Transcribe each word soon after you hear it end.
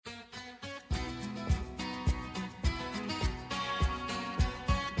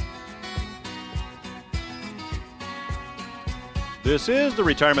This is the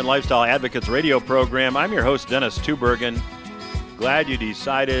Retirement Lifestyle Advocates radio program. I'm your host, Dennis Tubbergen. Glad you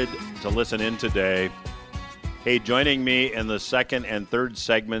decided to listen in today. Hey, joining me in the second and third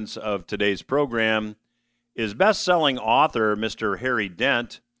segments of today's program is best-selling author Mr. Harry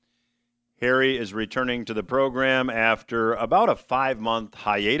Dent. Harry is returning to the program after about a 5-month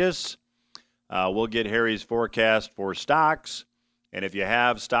hiatus. We'll get Harry's forecast for stocks. And if you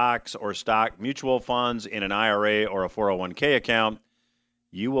have stocks or stock mutual funds in an IRA or a 401k account,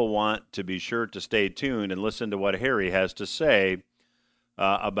 you will want to be sure to stay tuned and listen to what Harry has to say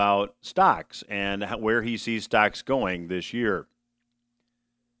about stocks and where he sees stocks going this year.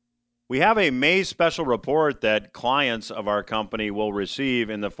 We have a May special report that clients of our company will receive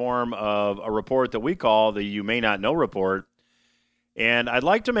in the form of a report that we call the You May Not Know report. And I'd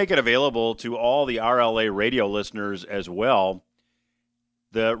like to make it available to all the RLA radio listeners as well.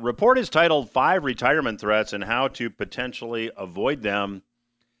 The report is titled 5 Retirement Threats and How to Potentially Avoid Them.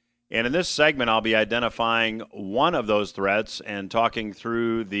 And in this segment, I'll be identifying one of those threats and talking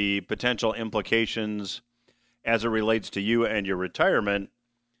through the potential implications as it relates to you and your retirement.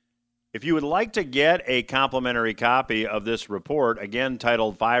 If you would like to get a complimentary copy of this report, again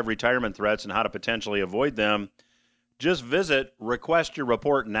titled 5 Retirement Threats and How to Potentially Avoid Them, just visit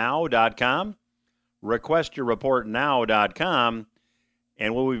requestyourreportnow.com, requestyourreportnow.com,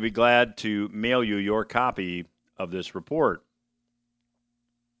 and we'll be glad to mail you your copy of this report.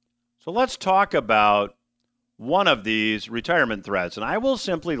 So let's talk about one of these retirement threats, and I will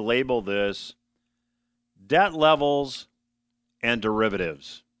simply label this debt levels and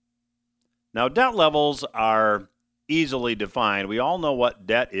derivatives. Now, debt levels are easily defined. We all know what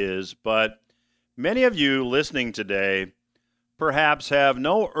debt is, but many of you listening today perhaps have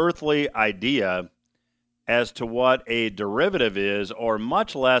no earthly idea as to what a derivative is, or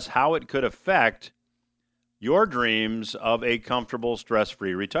much less how it could affect your dreams of a comfortable,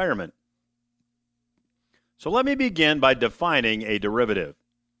 stress-free retirement. So let me begin by defining a derivative.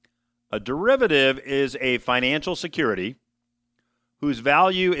 A derivative is a financial security whose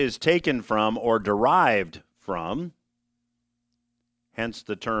value is taken from or derived from, hence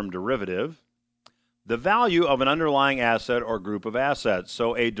the term derivative, the value of an underlying asset or group of assets.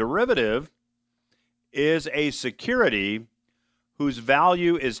 So a derivative is a security whose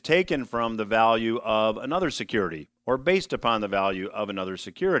value is taken from the value of another security or based upon the value of another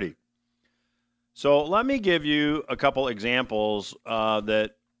security. So let me give you a couple examples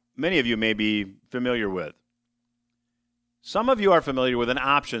that many of you may be familiar with. Some of you are familiar with an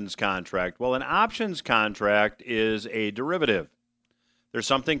options contract. Well, an options contract is a derivative. There's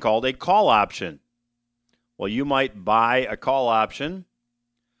something called a call option. Well, you might buy a call option,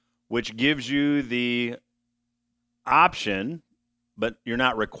 which gives you the option, but you're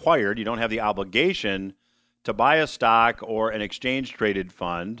not required, you don't have the obligation to buy a stock or an exchange-traded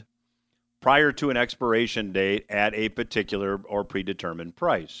fund prior to an expiration date at a particular or predetermined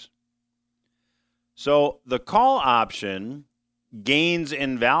price. So the call option gains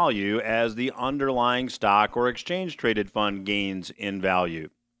in value as the underlying stock or exchange-traded fund gains in value.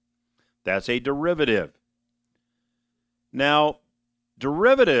 That's a derivative. Now,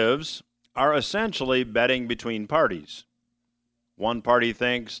 derivatives are essentially betting between parties. One party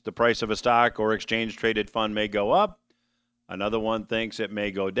thinks the price of a stock or exchange-traded fund may go up. Another one thinks it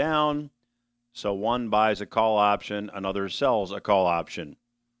may go down. So one buys a call option, another sells a call option.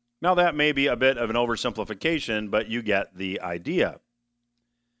 Now, that may be a bit of an oversimplification, but you get the idea.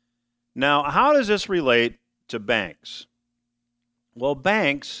 Now, how does this relate to banks? Well,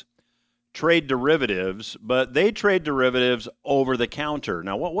 banks trade derivatives, but they trade derivatives over the counter.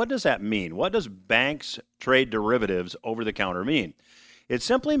 Now, what does that mean? What does banks trade derivatives over the counter mean? It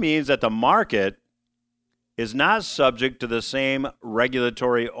simply means that the market is not subject to the same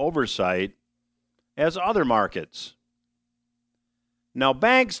regulatory oversight as other markets. Now,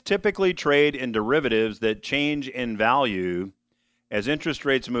 banks typically trade in derivatives that change in value as interest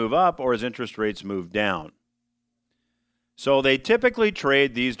rates move up or as interest rates move down. So they typically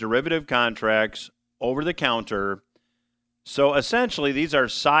trade these derivative contracts over the counter. So essentially, these are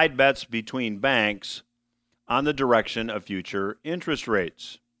side bets between banks on the direction of future interest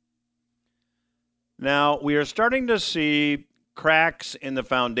rates. Now, we are starting to see cracks in the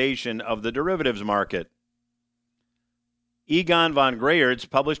foundation of the derivatives market. Egon von Greyerz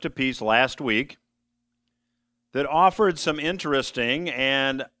published a piece last week that offered some interesting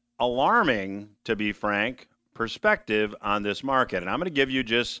and alarming, to be frank, perspective on this market. And I'm going to give you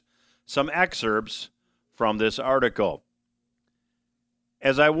just some excerpts from this article.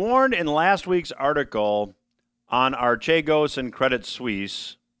 As I warned in last week's article on Archegos and Credit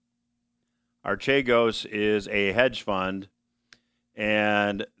Suisse, Archegos is a hedge fund,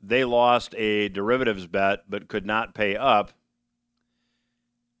 and they lost a derivatives bet but could not pay up.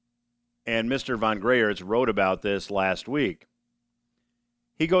 And Mr. von Greyerz wrote about this last week.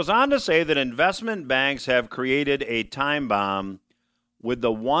 He goes on to say that investment banks have created a time bomb with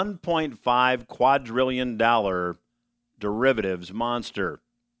the $1.5 quadrillion derivatives monster.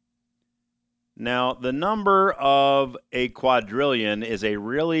 Now, the number of a quadrillion is a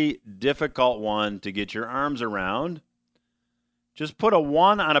really difficult one to get your arms around. Just put a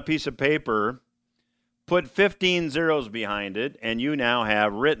 1 on a piece of paper, put 15 zeros behind it, and you now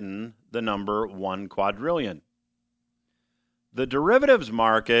have written the number 1 quadrillion. The derivatives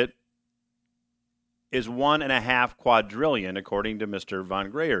market is 1.5 quadrillion, according to Mr. von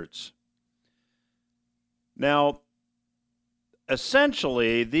Greyerz. Now,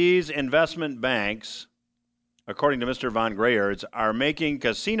 essentially, these investment banks, according to Mr. von Greyerz, are making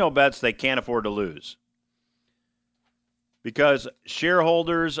casino bets they can't afford to lose. Because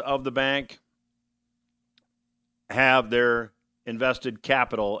shareholders of the bank have their invested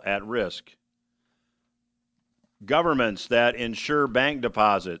capital at risk. Governments that insure bank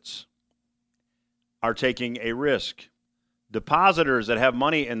deposits are taking a risk. Depositors that have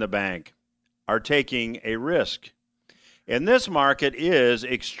money in the bank are taking a risk. And this market is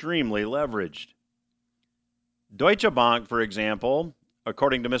extremely leveraged. Deutsche Bank, for example,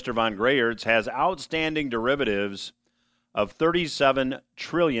 according to Mr. von Greyerz, has outstanding derivatives of 37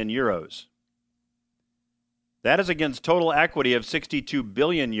 trillion euros. That is against total equity of 62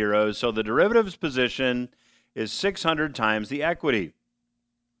 billion euros, so the derivatives position is 600 times the equity.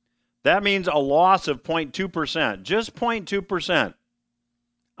 That means a loss of 0.2%, just 0.2%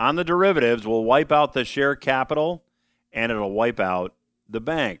 on the derivatives will wipe out the share capital and it'll wipe out the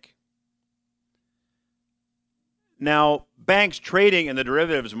bank. Now, banks trading in the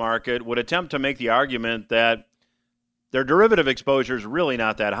derivatives market would attempt to make the argument that their derivative exposure is really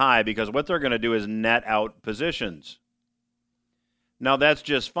not that high because what they're going to do is net out positions. Now, that's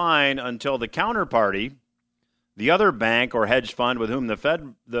just fine until the counterparty, the other bank or hedge fund with whom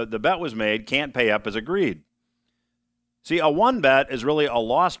the bet was made, can't pay up as agreed. See, a won bet is really a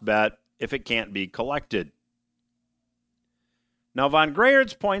lost bet if it can't be collected. Now, von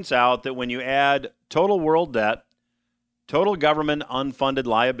Greyerz points out that when you add total world debt, total government unfunded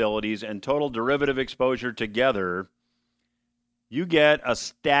liabilities, and total derivative exposure together, you get a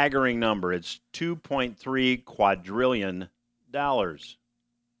staggering number. It's $2.3 quadrillion.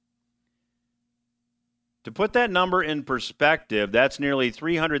 To put that number in perspective, that's nearly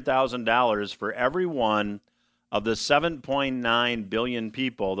 $300,000 for every one of the 7.9 billion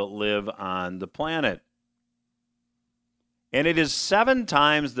people that live on the planet. And it is 7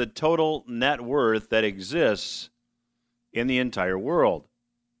 times the total net worth that exists in the entire world.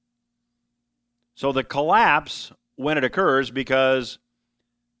 So the collapse, when it occurs, because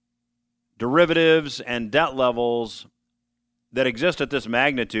derivatives and debt levels that exist at this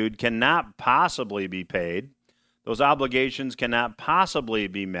magnitude cannot possibly be paid. Those obligations cannot possibly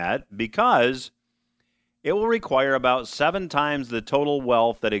be met because it will require about 7 times the total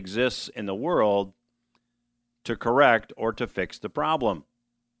wealth that exists in the world to correct or to fix the problem.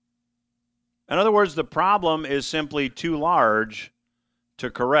 In other words, the problem is simply too large to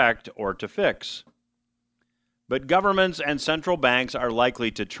correct or to fix. But governments and central banks are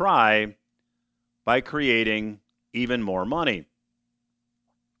likely to try by creating even more money.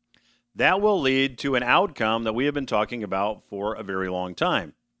 That will lead to an outcome that we have been talking about for a very long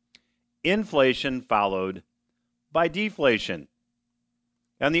time. Inflation followed by deflation.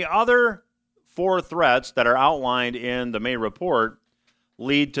 And the other 4 threats that are outlined in the May report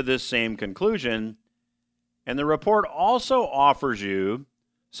lead to this same conclusion. And the report also offers you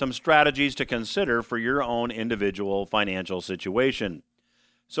some strategies to consider for your own individual financial situation.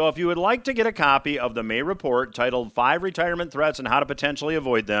 So if you would like to get a copy of the May report titled 5 Retirement Threats and How to Potentially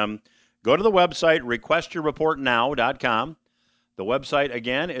Avoid Them, go to the website requestyourreportnow.com. The website,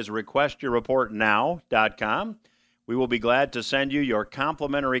 again, is requestyourreportnow.com. We will be glad to send you your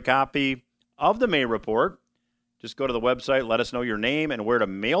complimentary copy of the May report. Just go to the website, let us know your name and where to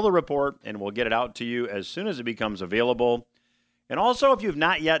mail the report, and we'll get it out to you as soon as it becomes available. And also, if you've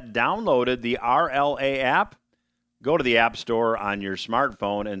not yet downloaded the RLA app, go to the App Store on your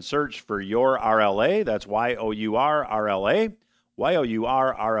smartphone and search for Your RLA. That's YOURRLA,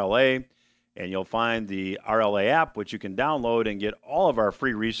 YOURRLA, and you'll find the RLA app, which you can download and get all of our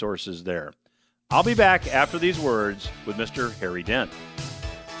free resources there. I'll be back after these words with Mr. Harry Dent.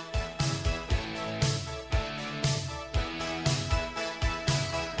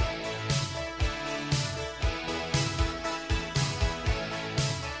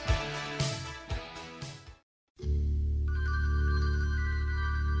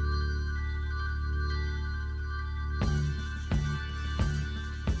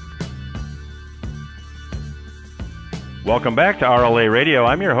 Welcome back to RLA Radio.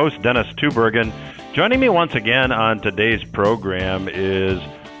 I'm your host, Dennis Tubbergen. Joining me once again on today's program is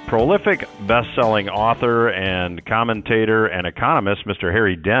prolific best-selling author and commentator and economist, Mr.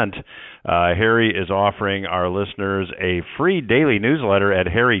 Harry Dent. Harry is offering our listeners a free daily newsletter at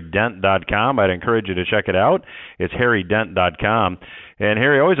harrydent.com. I'd encourage you to check it out. It's harrydent.com. And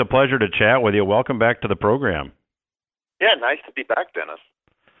Harry, always a pleasure to chat with you. Welcome back to the program. Yeah, nice to be back, Dennis.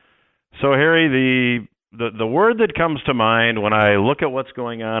 So, Harry, the word that comes to mind when I look at what's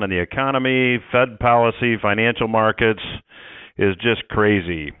going on in the economy, Fed policy, financial markets, is just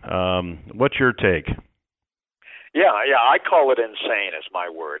crazy. What's your take? Yeah, I call it insane is my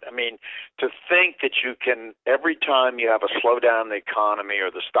word. I mean, to think that you can, every time you have a slowdown in the economy or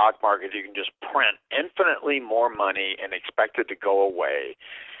the stock market, you can just print infinitely more money and expect it to go away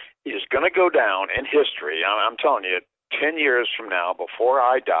is going to go down in history. I'm telling you, 10 years from now, before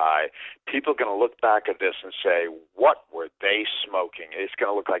I die, people are going to look back at this and say, what were they smoking? It's going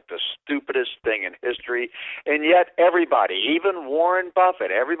to look like the stupidest thing in history. And yet everybody, even Warren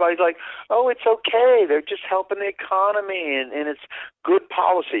Buffett, everybody's like, oh, it's okay. They're just helping the economy and it's good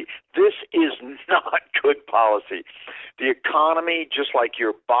policy. This is not good policy. The economy, just like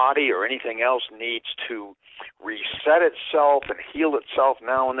your body or anything else, needs to reset itself and heal itself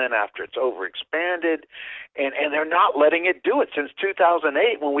now and then after it's overexpanded. And they're not letting it do it since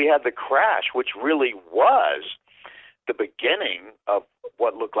 2008 when we had the crash, which really was the beginning of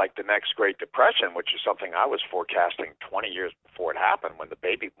what looked like the next Great Depression, which is something I was forecasting 20 years before it happened when the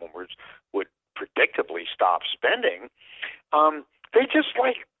baby boomers would predictably stop spending. They just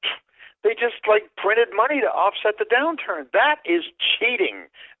printed money to offset the downturn. That is cheating.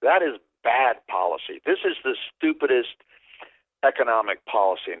 That is bad policy. This is the stupidest economic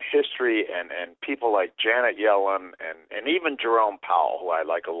policy in history, and people like Janet Yellen and even Jerome Powell, who I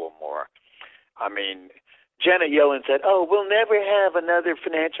like a little more. I mean, Janet Yellen said, oh, we'll never have another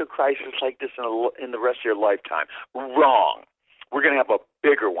financial crisis like this in the rest of your lifetime. Wrong. We're going to have a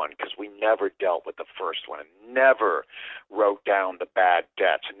bigger one because we never dealt with the first one and never wrote down the bad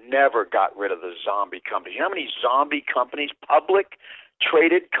debts, never got rid of the zombie companies. You know how many zombie companies, public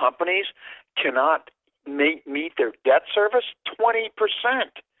traded companies, cannot meet their debt service? 20%.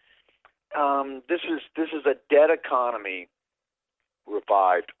 This is a dead economy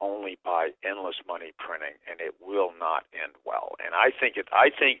revived only by endless money printing, and it will not end well. And I think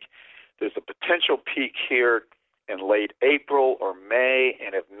there's a potential peak here in late April or May,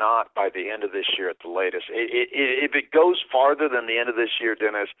 and if not, by the end of this year at the latest. If it goes farther than the end of this year,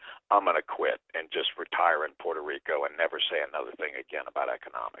 Dennis, I'm going to quit and just retire in Puerto Rico and never say another thing again about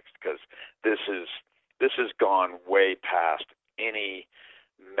economics, because this has gone way past any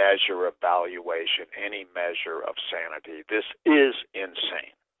measure of valuation, any measure of sanity. This is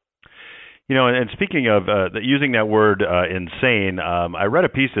insane. You know, and speaking of using that word insane, I read a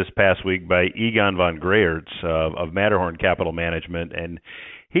piece this past week by Egon von Greyerz of Matterhorn Capital Management, and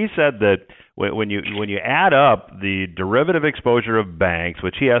he said that when you add up the derivative exposure of banks,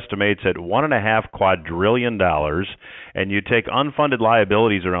 which he estimates at $1.5 quadrillion, and you take unfunded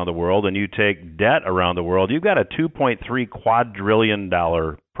liabilities around the world and you take debt around the world, you've got a $2.3 quadrillion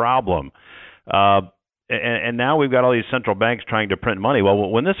problem. And now we've got all these central banks trying to print money. Well,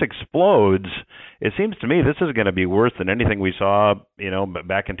 when this explodes, it seems to me this is going to be worse than anything we saw,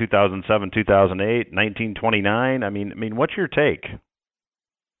 back in 2007, 2008, 1929. I mean, what's your take?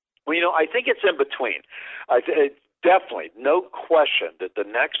 Well, I think it's in between. Definitely, no question that the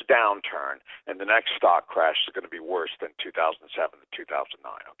next downturn and the next stock crash is going to be worse than 2007 to 2009.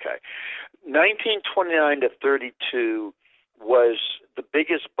 Okay, 1929 to 32 was the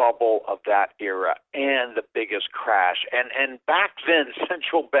biggest bubble of that era and the biggest crash. And back then,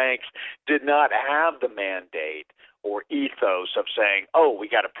 central banks did not have the mandate or ethos of saying, oh, we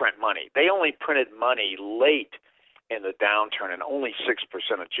got to print money. They only printed money late in the downturn and only 6%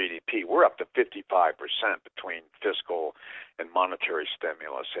 of GDP. We're up to 55% between fiscal and monetary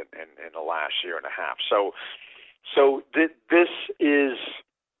stimulus in the last year and a half. So this is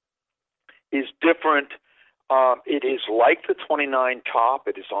different. It is like the 29 top.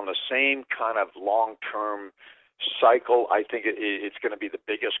 It is on the same kind of long-term cycle. I think it's going to be the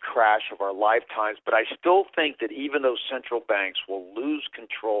biggest crash of our lifetimes, but I still think that even though central banks will lose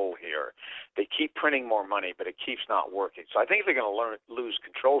control here, they keep printing more money, but it keeps not working. So I think they're going to lose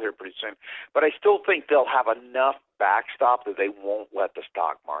control here pretty soon, but I still think they'll have enough backstop that they won't let the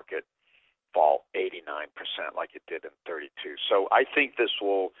stock market fall 89% like it did in 32. So I think this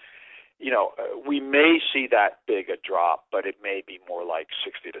will we may see that big a drop, but it may be more like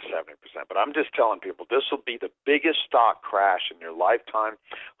 60 to 70%. But I'm just telling people this will be the biggest stock crash in your lifetime.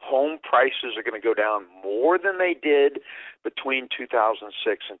 Home prices are going to go down more than they did between 2006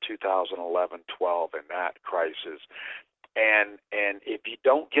 and 2011-12 in that crisis. And if you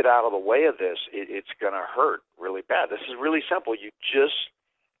don't get out of the way of this, it's going to hurt really bad. This is really simple. You just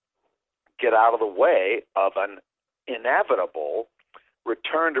get out of the way of an inevitable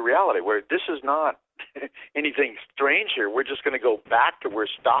return to reality, where this is not anything strange here. We're just going to go back to where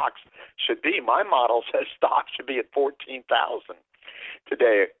stocks should be. My model says stocks should be at 14,000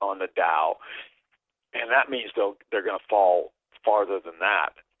 today on the Dow, and that means they're going to fall farther than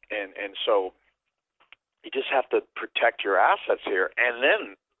that. And so you just have to protect your assets here, and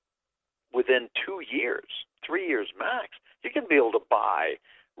then within 2 years, 3 years max, you can be able to buy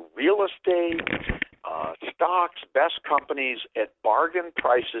real estate, stocks, best companies at bargain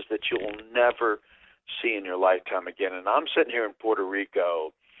prices that you'll never see in your lifetime again. And I'm sitting here in Puerto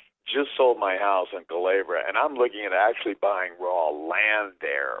Rico, just sold my house in Culebra, and I'm looking at actually buying raw land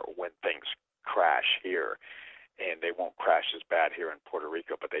there when things crash here. And they won't crash as bad here in Puerto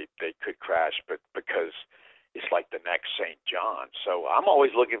Rico, but they could crash, but because it's like the next St. John. So I'm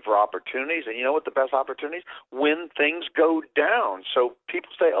always looking for opportunities, and you know what the best opportunities? When things go down. So people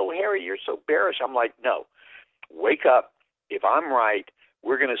say, oh, Harry, you're so bearish. I'm like, no, wake up. If I'm right,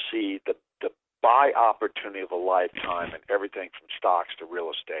 we're going to see the buy opportunity of a lifetime and everything from stocks to real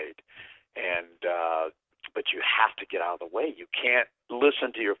estate. And but you have to get out of the way. You can't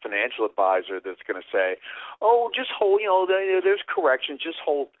listen to your financial advisor that's going to say, oh, just hold, there's correction, just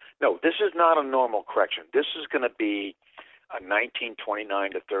hold. No, this is not a normal correction. This is going to be a 1929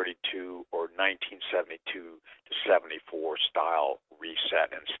 to 32 or 1972 to 74 style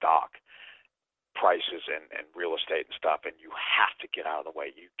reset in stock prices and real estate and stuff, and you have to get out of the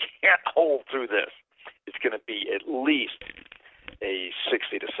way. You can't hold through this. It's going to be at least a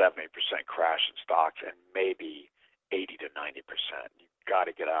 60 to 70% crash in stocks and maybe 80 to 90%. You've got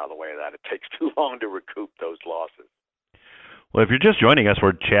to get out of the way of that. It takes too long to recoup those losses. Well, if you're just joining us,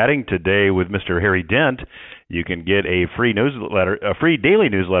 we're chatting today with Mr. Harry Dent. You can get a free daily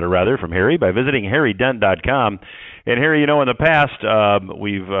newsletter from Harry by visiting harrydent.com. And Harry, in the past,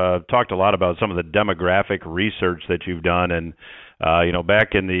 we've talked a lot about some of the demographic research that you've done, and back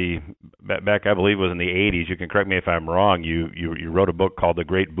I believe it was in the 80s. You can correct me if I'm wrong. You wrote a book called The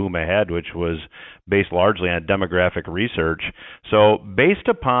Great Boom Ahead, which was based largely on demographic research. So, based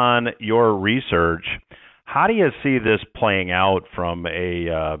upon your research, how do you see this playing out from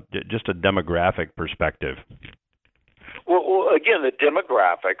just a demographic perspective? Well, again, the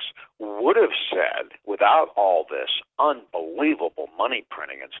demographics would have said, without all this unbelievable money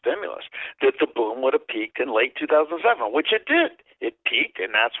printing and stimulus, that the boom would have peaked in late 2007, which it did. It peaked,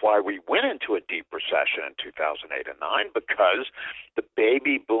 and that's why we went into a deep recession in 2008 and 9, because the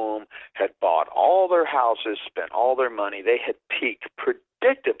baby boom had bought all their houses, spent all their money. They had peaked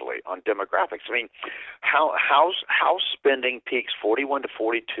predictably on demographics. I mean, house spending peaks 41 to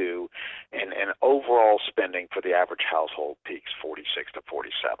 42, and overall spending for the average household peaks 46 to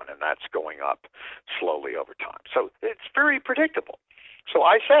 47, and that's going up slowly over time. So it's very predictable. So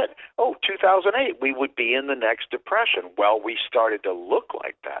I said, 2008, we would be in the next depression. Well, we started to look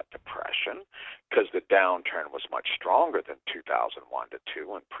like that depression because the downturn was much stronger than 2001 to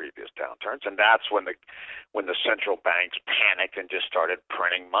 2 and previous downturns, and that's when the central banks panicked and just started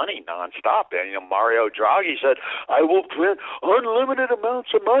printing money nonstop. And Mario Draghi said, "I will print unlimited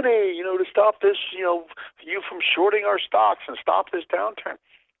amounts of money, to stop this, you from shorting our stocks and stop this downturn."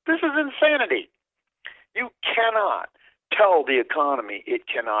 This is insanity. You cannot tell the economy it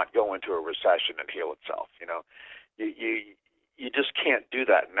cannot go into a recession and heal itself. You just can't do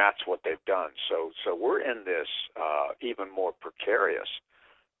that, and that's what they've done. So we're in this even more precarious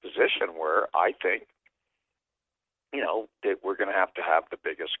position where I think that we're going to have the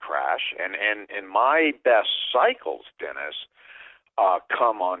biggest crash. And in my best cycles, Dennis,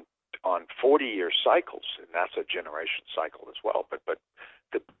 come on 40-year cycles, and that's a generation cycle as well. But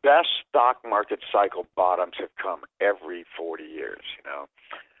the best stock market cycle bottoms have come every 40 years,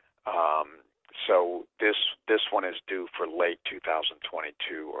 So this one is due for late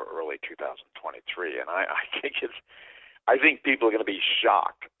 2022 or early 2023, and I think people are going to be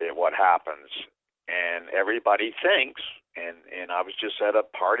shocked at what happens, and everybody thinks. And I was just at a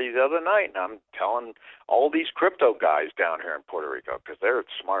party the other night, and I'm telling all these crypto guys down here in Puerto Rico, because they're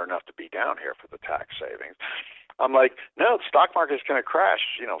smart enough to be down here for the tax savings. I'm like, no, the stock market is going to crash,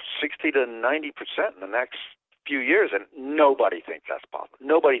 60 to 90% in the next few years, and nobody thinks that's possible.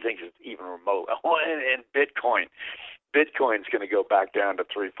 Nobody thinks it's even remote. And Bitcoin, Bitcoin's going to go back down to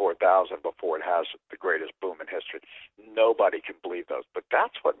 3,000-4,000 before it has the greatest boom in history. Nobody can believe those, but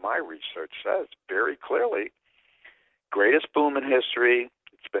that's what my research says very clearly. Greatest boom in history.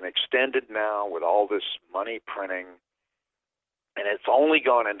 It's been extended now with all this money printing, and it's only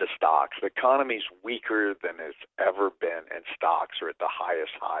gone into stocks. The economy's weaker than it's ever been, and stocks are at the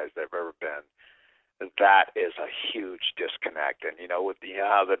highest highs they've ever been. That is a huge disconnect. And you know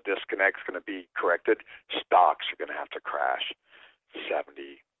how the disconnect's going to be corrected? Stocks are going to have to crash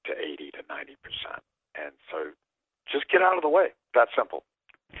 70 to 80 to 90%. And so just get out of the way. That simple.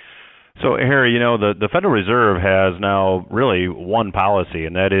 So, Harry, the Federal Reserve has now really one policy,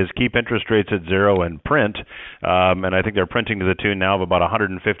 and that is keep interest rates at zero and print. And I think they're printing to the tune now of about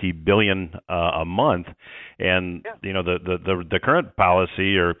 $150 billion a month. And the current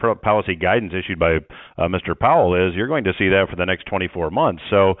policy or policy guidance issued by Mr. Powell is you're going to see that for the next 24 months.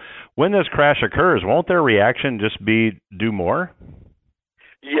 So, when this crash occurs, won't their reaction just be do more?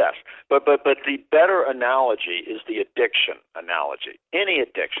 Yes, but the better analogy is the addiction analogy. Any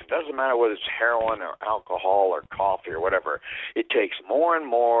addiction, doesn't matter whether it's heroin or alcohol or coffee or whatever, it takes more and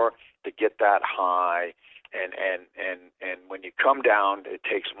more to get that high, and when you come down, it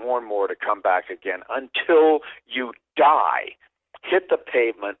takes more and more to come back again until you die, hit the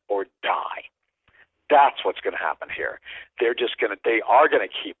pavement or die. That's what's going to happen here. They are going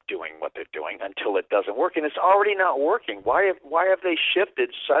to keep doing what they're doing until it doesn't work, and it's already not working. Why have they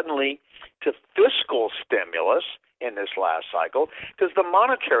shifted suddenly to fiscal stimulus in this last cycle? Because the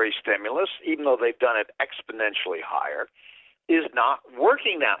monetary stimulus, even though they've done it exponentially higher, is not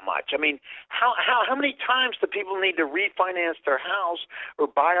working that much. I mean, how many times do people need to refinance their house or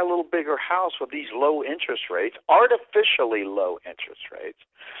buy a little bigger house with these low interest rates, artificially low interest rates,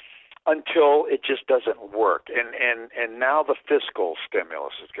 until it just doesn't work? And now the fiscal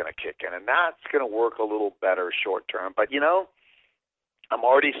stimulus is going to kick in, and that's going to work a little better short term. But, I'm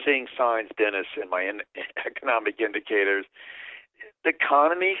already seeing signs, Dennis, in my economic indicators. The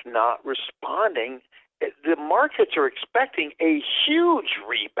economy's not responding. The markets are expecting a huge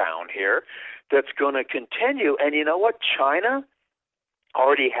rebound here that's going to continue. And you know what? China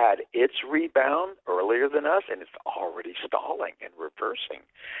already had its rebound earlier than us, and it's already stalling and reversing.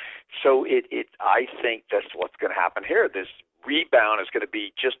 So I think that's what's going to happen here. This rebound is going to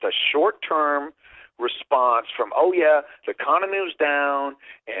be just a short-term response from, the economy was down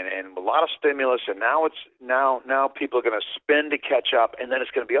and a lot of stimulus, and now people are going to spend to catch up, and then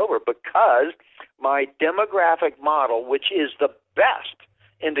it's going to be over, because my demographic model, which is the best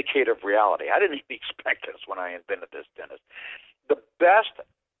indicator of reality. I didn't even expect this when I invented this, Dennis. The best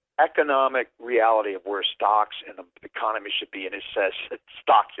economic reality of where stocks and the economy should be, and it says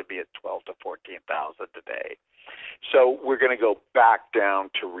stocks should be at 12 to 14,000 today. So we're going to go back down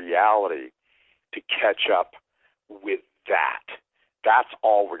to reality to catch up with that. That's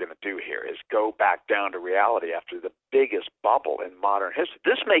all we're going to do here, is go back down to reality after the biggest bubble in modern history.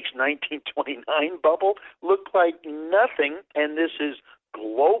 This makes 1929 bubble look like nothing, and this is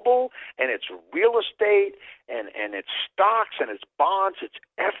global, and it's real estate, and it's stocks, and it's bonds, it's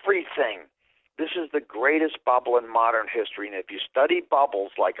everything. This is the greatest bubble in modern history, and if you study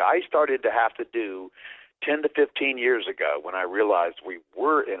bubbles like I started to have to do 10 to 15 years ago when I realized we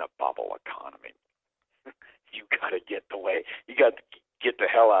were in a bubble economy, you got to get the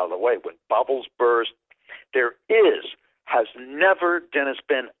hell out of the way. When bubbles burst, has never, Dennis,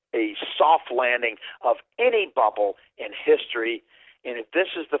 been a soft landing of any bubble in history. And if this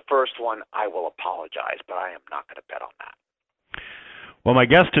is the first one, I will apologize, but I am not going to bet on that. Well, my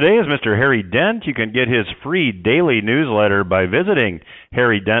guest today is Mr. Harry Dent. You can get his free daily newsletter by visiting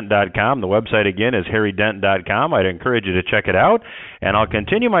harrydent.com. The website, again, is harrydent.com. I'd encourage you to check it out. And I'll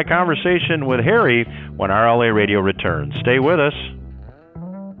continue my conversation with Harry when RLA Radio returns. Stay with us.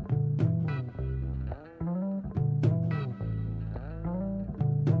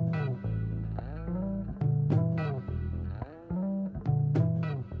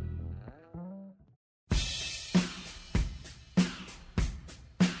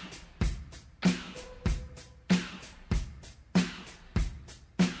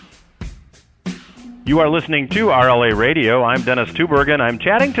 You are listening to RLA Radio. I'm Dennis Tubergen. I'm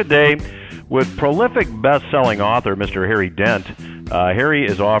chatting today with prolific best-selling author, Mr. Harry Dent. Harry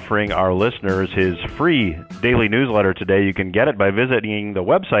is offering our listeners his free daily newsletter today. You can get it by visiting the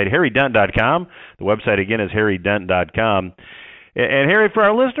website, harrydent.com. The website, again, is harrydent.com. And Harry, for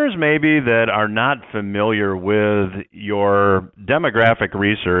our listeners maybe that are not familiar with your demographic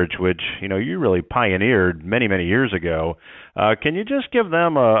research, which you really pioneered many, many years ago, can you just give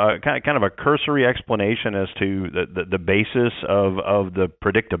them a kind of a cursory explanation as to the basis of the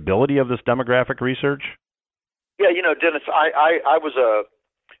predictability of this demographic research? Yeah, Dennis, I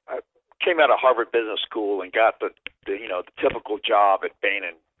came out of Harvard Business School and got the typical job at Bain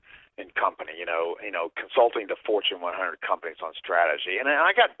and Company, consulting to Fortune 100 companies on strategy. And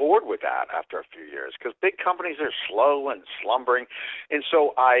I got bored with that after a few years because big companies are slow and slumbering. And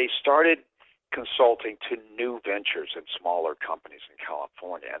so I started consulting to new ventures in smaller companies in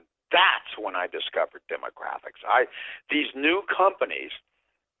California. And that's when I discovered demographics. These new companies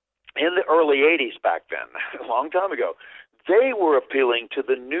in the early 80s back then, a long time ago, they were appealing to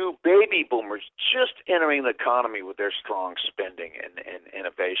the new baby boomers just entering the economy with their strong spending and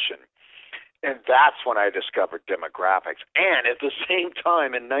innovation. And that's when I discovered demographics. And at the same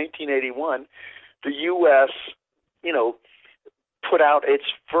time, in 1981, the U.S., put out its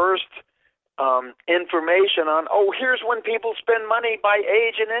first information on, here's when people spend money by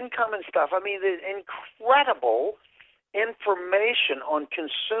age and income and stuff. I mean, the incredible information on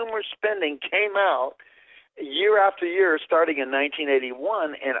consumer spending came out year after year, starting in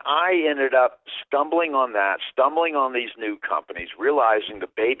 1981, and I ended up stumbling on these new companies, realizing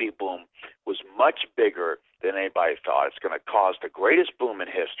the baby boom was much bigger than anybody thought. It's going to cause the greatest boom in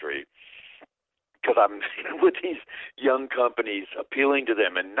history because I'm with these young companies, appealing to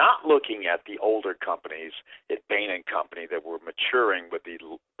them and not looking at the older companies at Bain and Company that were maturing with the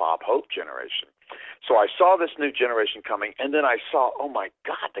Bob Hope generation. So I saw this new generation coming, and then I saw, oh my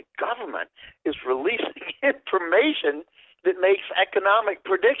God, the government is releasing information that makes economic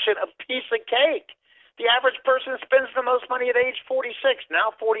prediction a piece of cake. The average person spends the most money at age 46,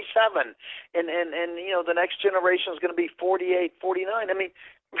 now 47, and the next generation is going to be 48, 49. I mean,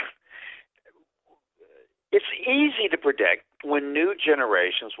 it's easy to predict when new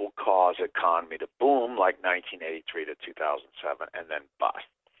generations will cause economy to boom like 1983 to 2007 and then bust.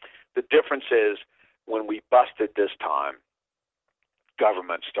 The difference is when we busted this time,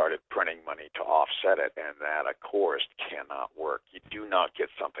 government started printing money to offset it, and that, of course, cannot work. You do not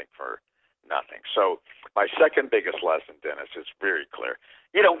get something for nothing. So my second biggest lesson, Dennis, is very clear.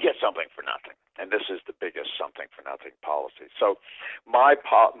 You don't get something for nothing, and this is the biggest something for nothing policy. So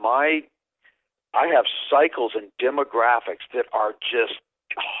I have cycles and demographics that are just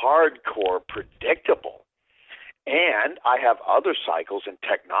hardcore predictable. And I have other cycles and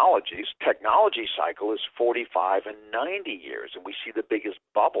technologies. Technology cycle is 45 and 90 years, and we see the biggest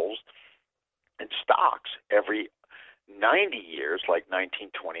bubbles in stocks every 90 years, like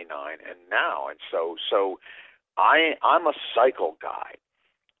 1929 and now. And so I'm a cycle guy,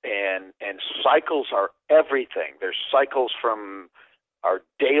 and cycles are everything. There's cycles from our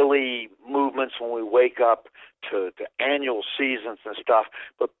daily movements when we wake up to the annual seasons and stuff.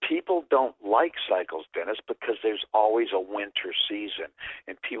 But people don't like cycles, Dennis, because there's always a winter season,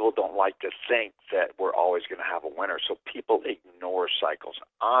 and people don't like to think that we're always going to have a winter. So people ignore cycles.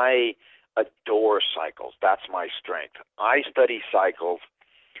 I adore cycles. That's my strength. I study cycles,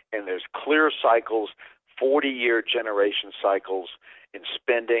 and there's clear cycles, 40-year generation cycles in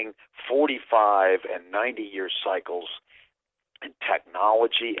spending, 45 and 90-year cycles in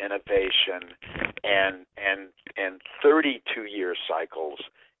technology innovation, and 32-year cycles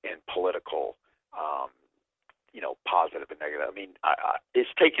in political, positive and negative. I mean, it's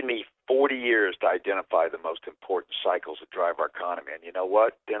taken me 40 years to identify the most important cycles that drive our economy. And you know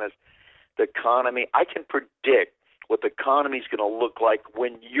what, Dennis? The economy, I can predict what the economy is going to look like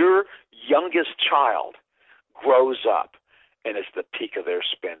when your youngest child grows up and it's the peak of their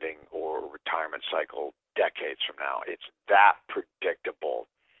spending or retirement cycle decades from now. It's that predictable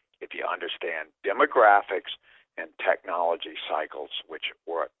if you understand demographics and technology cycles, which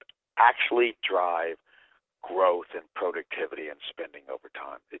actually drive growth and productivity and spending over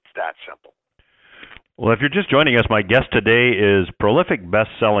time. It's that simple. Well, if you're just joining us, my guest today is prolific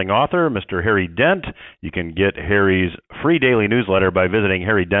best-selling author, Mr. Harry Dent. You can get Harry's free daily newsletter by visiting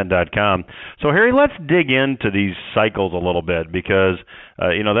harrydent.com. So, Harry, let's dig into these cycles a little bit because,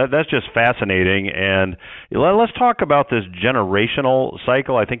 that's just fascinating. And let's talk about this generational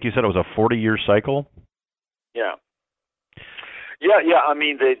cycle. I think you said it was a 40-year cycle. Yeah. I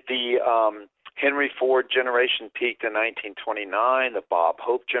mean, the Henry Ford generation peaked in 1929. The Bob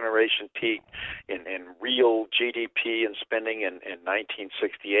Hope generation peaked in real GDP and spending in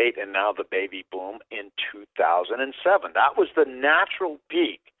 1968, and now the baby boom in 2007. That was the natural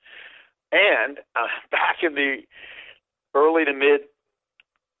peak. And back in the early to mid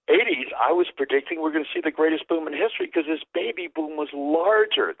 80s, I was predicting we're going to see the greatest boom in history because this baby boom was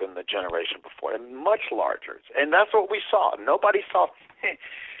larger than the generation before, and much larger. And that's what we saw. Nobody saw.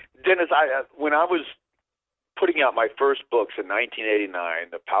 Dennis, when I was putting out my first books in 1989,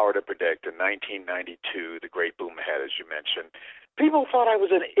 The Power to Predict, in 1992, The Great Boom Ahead, as you mentioned, people thought I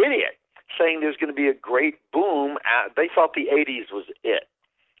was an idiot saying there's going to be a great boom. They thought the 80s was it.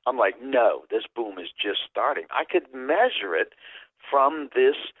 I'm like, no, this boom is just starting. I could measure it from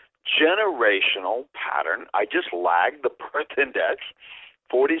this generational pattern. I just lagged the birth index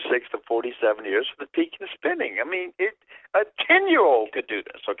 46 to 47 years for the peak in spending. I mean, a 10-year-old could do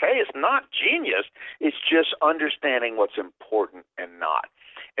this, okay? It's not genius. It's just understanding what's important and not.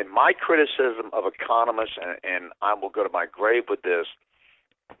 And my criticism of economists, and I will go to my grave with this,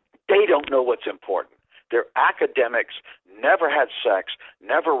 they don't know what's important. They're academics, never had sex,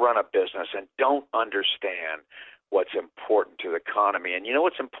 never run a business, and don't understand what's important to the economy. And you know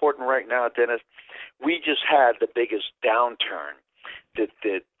what's important right now, Dennis? We just had the biggest downturn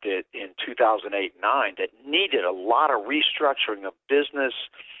that in 2008-9 that needed a lot of restructuring of business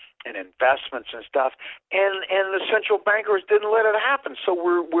and investments and stuff, and the central bankers didn't let it happen. So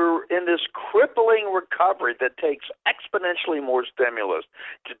we're in this crippling recovery that takes exponentially more stimulus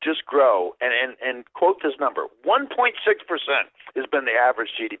to just grow. And quote this number: 1.6% has been the average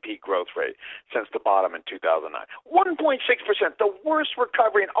GDP growth rate since the bottom in 2009. 1.6%, the worst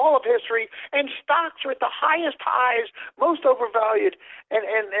recovery in all of history, and stocks are at the highest highs, most overvalued, and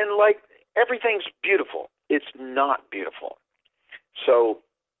like everything's beautiful. It's not beautiful. So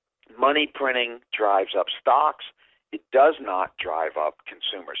money printing drives up stocks. It does not drive up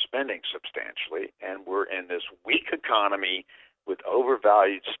consumer spending substantially. And we're in this weak economy with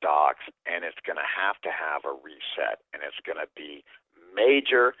overvalued stocks, and it's going to have a reset, and it's going to be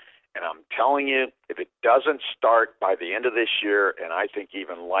major. And I'm telling you, if it doesn't start by the end of this year, and I think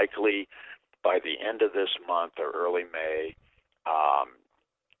even likely by the end of this month or early May,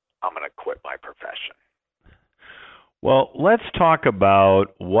 I'm going to quit my profession. Well, let's talk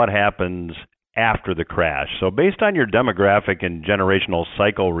about what happens after the crash. So based on your demographic and generational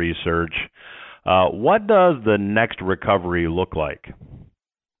cycle research, what does the next recovery look like?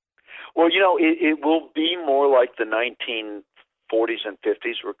 Well, it will be more like the 1940s and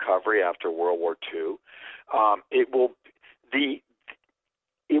 50s recovery after World War II. It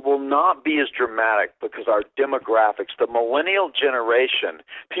will not be as dramatic because our demographics, the millennial generation,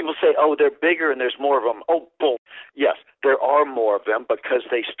 people say, oh, they're bigger and there's more of them. Oh, bull. Yes, there are more of them because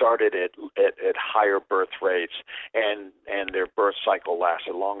they started at higher birth rates and their birth cycle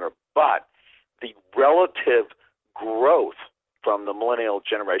lasted longer. But the relative growth from the millennial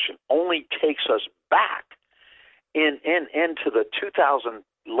generation only takes us back into the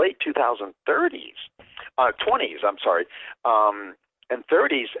late 2030s, 20s, I'm sorry, and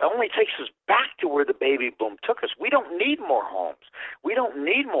 30s, only takes us back to where the baby boom took us. We don't need more homes. We don't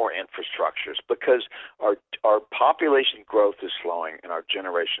need more infrastructures because our population growth is slowing and our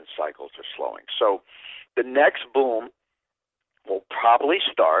generation cycles are slowing. So the next boom will probably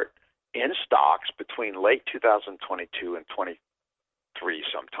start in stocks between late 2022 and 23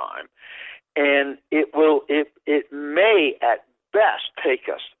 sometime. And it may at best take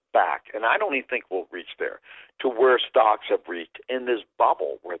us back, and I don't even think we'll reach there, to where stocks have reached in this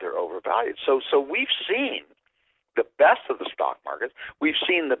bubble where they're overvalued. So we've seen the best of the stock market. We've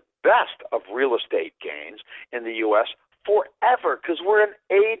seen the best of real estate gains in the U.S. forever because we're an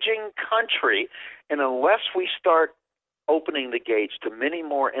aging country, and unless we start opening the gates to many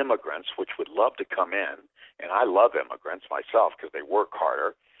more immigrants, which would love to come in, and I love immigrants myself because they work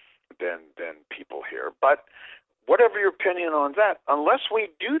harder than people here, but whatever your opinion on that, unless we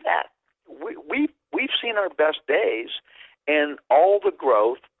do that, we've seen our best days, and all the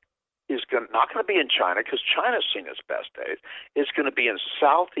growth is not going to be in China because China's seen its best days. It's going to be in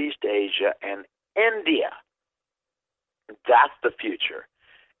Southeast Asia and India. That's the future.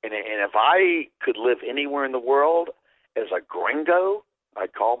 And if I could live anywhere in the world as a gringo, I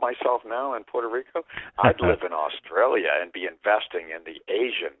call myself now in Puerto Rico, I'd live in Australia and be investing in the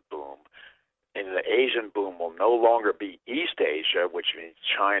Asian boom. And the Asian boom will no longer be East Asia, which means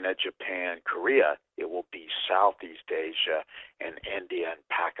China, Japan, Korea. It will be Southeast Asia and India and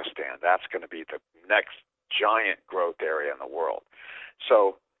Pakistan. That's going to be the next giant growth area in the world.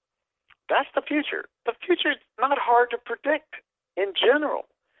 So that's the future. The future is not hard to predict in general.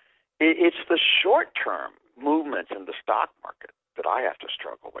 It's the short-term movements in the stock market that I have to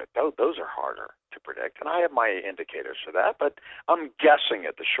struggle with. Those are harder to predict, and I have my indicators for that, but I'm guessing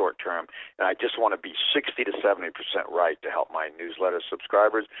at the short term, and I just want to be 60 to 70% right to help my newsletter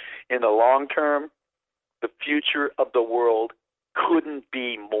subscribers. In the long term, the future of the world couldn't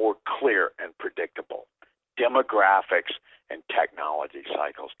be more clear and predictable. Demographics and technology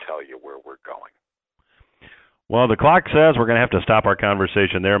cycles tell you where we're going. Well, the clock says we're going to have to stop our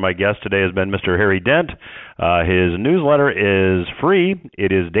conversation there. My guest today has been Mr. Harry Dent. His newsletter is free.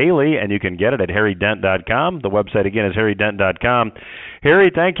 It is daily, and you can get it at harrydent.com. The website, again, is harrydent.com. Harry,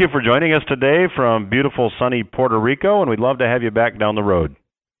 thank you for joining us today from beautiful, sunny Puerto Rico, and we'd love to have you back down the road.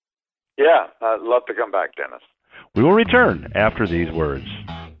 Yeah, I'd love to come back, Dennis. We will return after these words.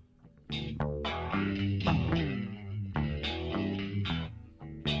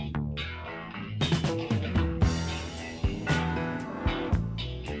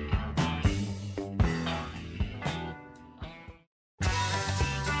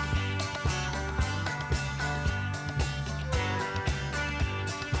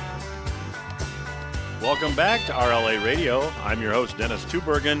 Welcome back to RLA Radio. I'm your host, Dennis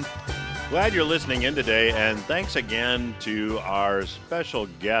Tubergen. Glad you're listening in today, and thanks again to our special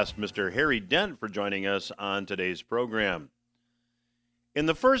guest, Mr. Harry Dent, for joining us on today's program. In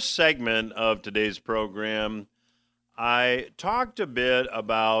the first segment of today's program, I talked a bit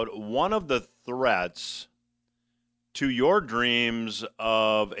about one of the threats to your dreams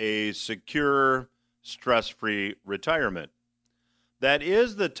of a secure, stress-free retirement. That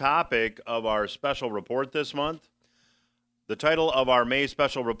is the topic of our special report this month. The title of our May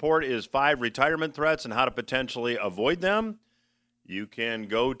special report is 5 Retirement Threats and How to Potentially Avoid Them. You can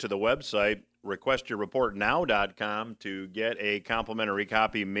go to the website, requestyourreportnow.com, to get a complimentary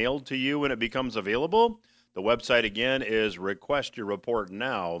copy mailed to you when it becomes available. The website, again, is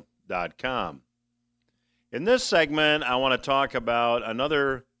requestyourreportnow.com. In this segment, I want to talk about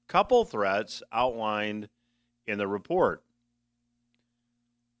another couple threats outlined in the report.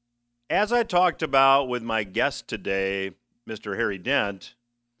 As I talked about with my guest today, Mr. Harry Dent,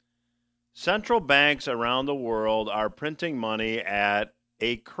 central banks around the world are printing money at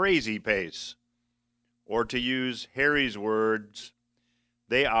a crazy pace. Or to use Harry's words,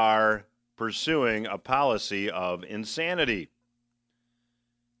 they are pursuing a policy of insanity.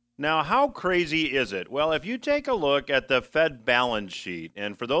 Now, how crazy is it? Well, if you take a look at the Fed balance sheet,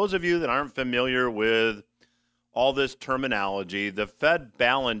 and for those of you that aren't familiar with all this terminology, the Fed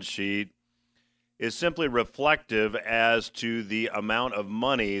balance sheet is simply reflective as to the amount of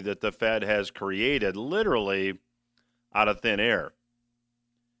money that the Fed has created, literally out of thin air.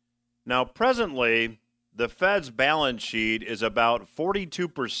 Now, presently, the Fed's balance sheet is about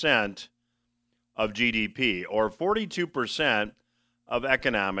 42% of GDP, or 42% of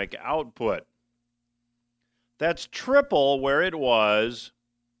economic output. That's triple where it was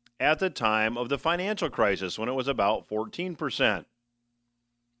at the time of the financial crisis, when it was about 14%.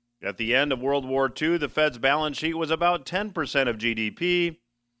 At the end of World War II, the Fed's balance sheet was about 10% of GDP,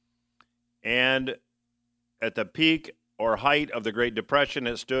 and at the peak or height of the Great Depression,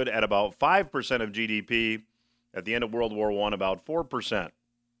 it stood at about 5% of GDP. At the end of World War I, about 4%.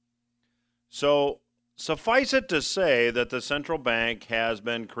 So suffice it to say that the central bank has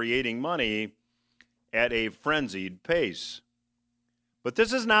been creating money at a frenzied pace. But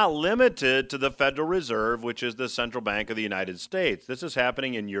this is not limited to the Federal Reserve, which is the central bank of the United States. This is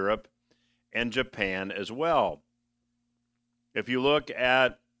happening in Europe and Japan as well. If you look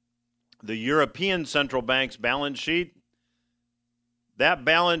at the European Central Bank's balance sheet, that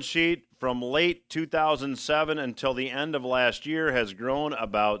balance sheet from late 2007 until the end of last year has grown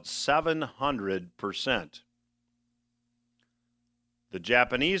about 700%. The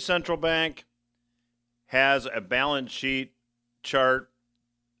Japanese Central Bank has a balance sheet chart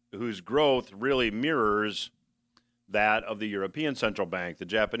whose growth really mirrors that of the European Central Bank. The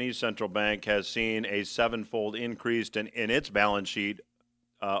Japanese Central Bank has seen a 7-fold increase in its balance sheet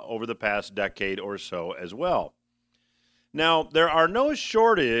over the past decade or so as well. Now, there are no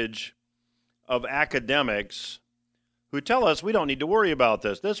shortage of academics who tell us we don't need to worry about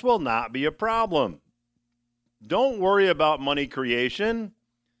this. This will not be a problem. Don't worry about money creation.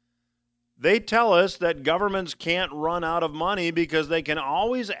 They tell us that governments can't run out of money because they can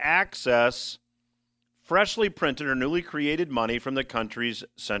always access freshly printed or newly created money from the country's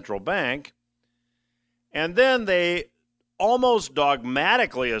central bank. And then they almost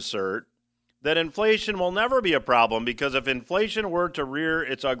dogmatically assert that inflation will never be a problem because if inflation were to rear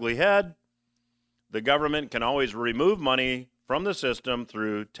its ugly head, the government can always remove money from the system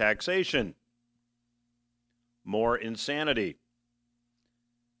through taxation. More insanity.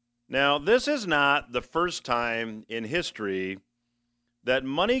 Now, this is not the first time in history that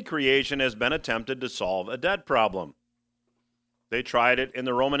money creation has been attempted to solve a debt problem. They tried it in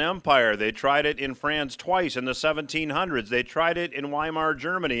the Roman Empire. They tried it in France twice in the 1700s. They tried it in Weimar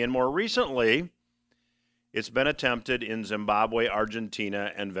Germany. And more recently, it's been attempted in Zimbabwe,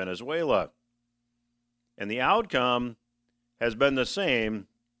 Argentina, and Venezuela. And the outcome has been the same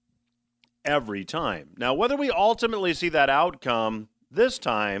every time. Now, whether we ultimately see that outcome this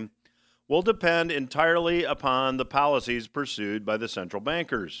time will depend entirely upon the policies pursued by the central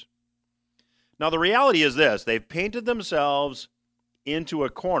bankers. Now, the reality is this: they've painted themselves into a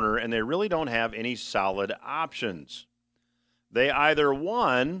corner and they really don't have any solid options. They either,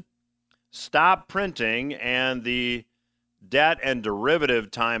 one, stop printing and the debt and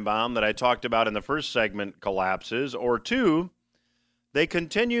derivative time bomb that I talked about in the first segment collapses, or two, they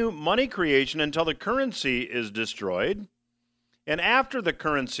continue money creation until the currency is destroyed, and after the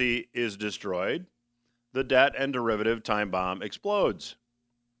currency is destroyed, the debt and derivative time bomb explodes.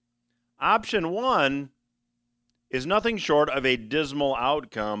 Option one is nothing short of a dismal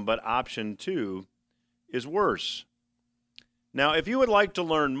outcome, but option two is worse. Now, if you would like to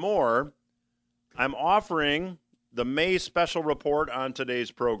learn more, I'm offering the May special report on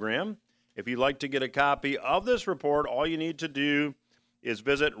today's program. If you'd like to get a copy of this report, all you need to do is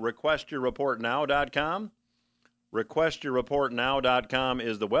visit requestyourreportnow.com. Requestyourreportnow.com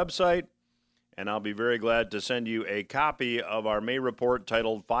is the website, and I'll be very glad to send you a copy of our May report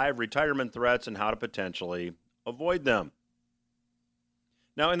titled 5 Retirement Threats and How to Potentially Avoid Them.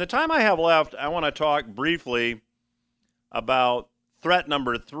 Now, in the time I have left, I want to talk briefly about threat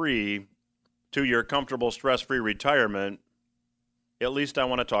number 3 to your comfortable, stress-free retirement. At least I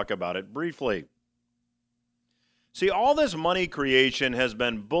want to talk about it briefly. See, all this money creation has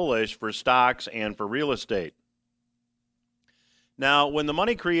been bullish for stocks and for real estate. Now, when the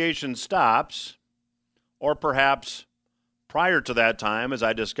money creation stops, or perhaps prior to that time, as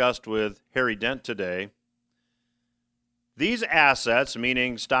I discussed with Harry Dent today, these assets,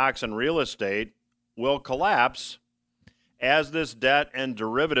 meaning stocks and real estate, will collapse as this debt and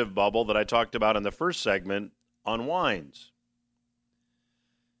derivative bubble that I talked about in the first segment unwinds.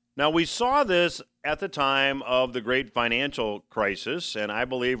 Now, we saw this at the time of the great financial crisis, and I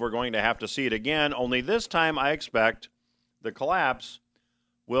believe we're going to have to see it again, only this time I expect the collapse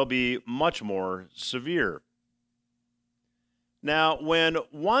will be much more severe. Now, when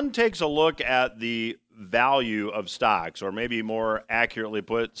one takes a look at the value of stocks, or maybe more accurately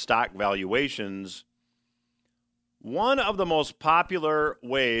put, stock valuations, one of the most popular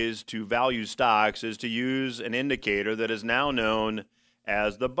ways to value stocks is to use an indicator that is now known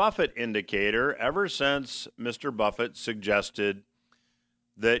as the Buffett indicator, ever since Mr. Buffett suggested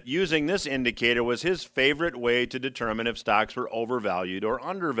that using this indicator was his favorite way to determine if stocks were overvalued or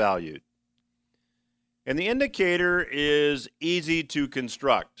undervalued. And the indicator is easy to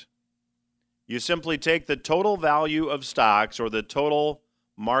construct. You simply take the total value of stocks, or the total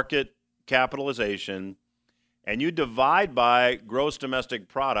market capitalization, and you divide by gross domestic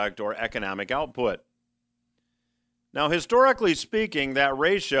product, or economic output. Now, historically speaking, that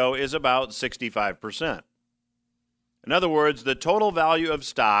ratio is about 65%. In other words, the total value of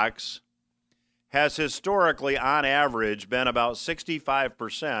stocks has historically, on average, been about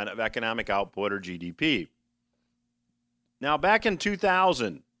 65% of economic output, or GDP. Now, back in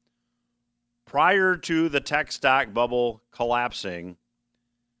 2000, prior to the tech stock bubble collapsing,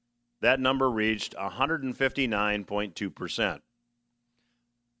 that number reached 159.2%.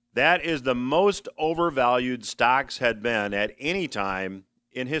 That is the most overvalued stocks had been at any time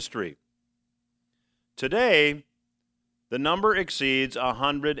in history. Today, the number exceeds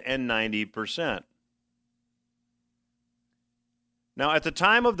 190%. Now, at the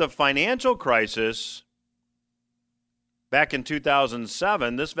time of the financial crisis, back in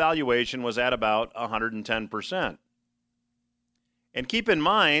 2007, this valuation was at about 110%. And keep in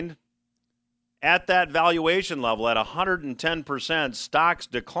mind, at that valuation level, at 110%, stocks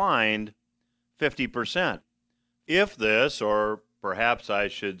declined 50%. If this, or perhaps I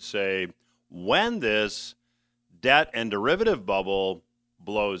should say, when this debt and derivative bubble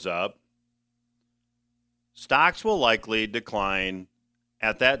blows up, stocks will likely decline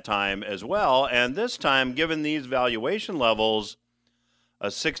at that time as well. And this time, given these valuation levels,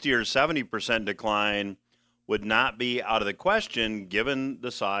 a 60 or 70% decline would not be out of the question given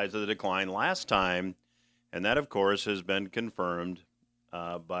the size of the decline last time. And that, of course, has been confirmed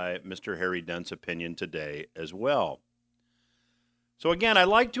by Mr. Harry Dent's opinion today as well. So again, I'd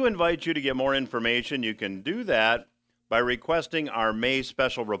like to invite you to get more information. You can do that by requesting our May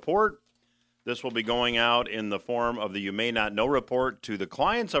special report. This will be going out in the form of the You May Not Know report to the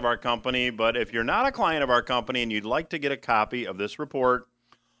clients of our company. But if you're not a client of our company and you'd like to get a copy of this report,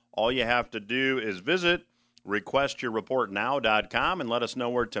 all you have to do is visit requestyourreportnow.com and let us know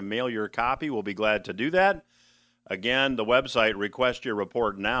where to mail your copy. We'll be glad to do that. Again, the website,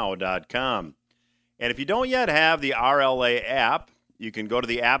 requestyourreportnow.com. And if you don't yet have the RLA app, You can go to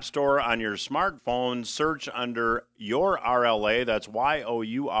the App Store on your smartphone, search under Your RLA, that's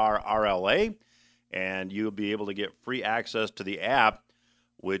YOURRLA, and you'll be able to get free access to the app,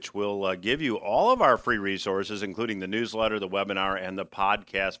 which will give you all of our free resources, including the newsletter, the webinar, and the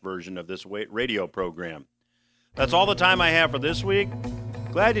podcast version of this radio program. That's all the time I have for this week.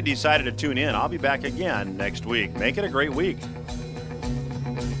 Glad you decided to tune in. I'll be back again next week. Make it a great week.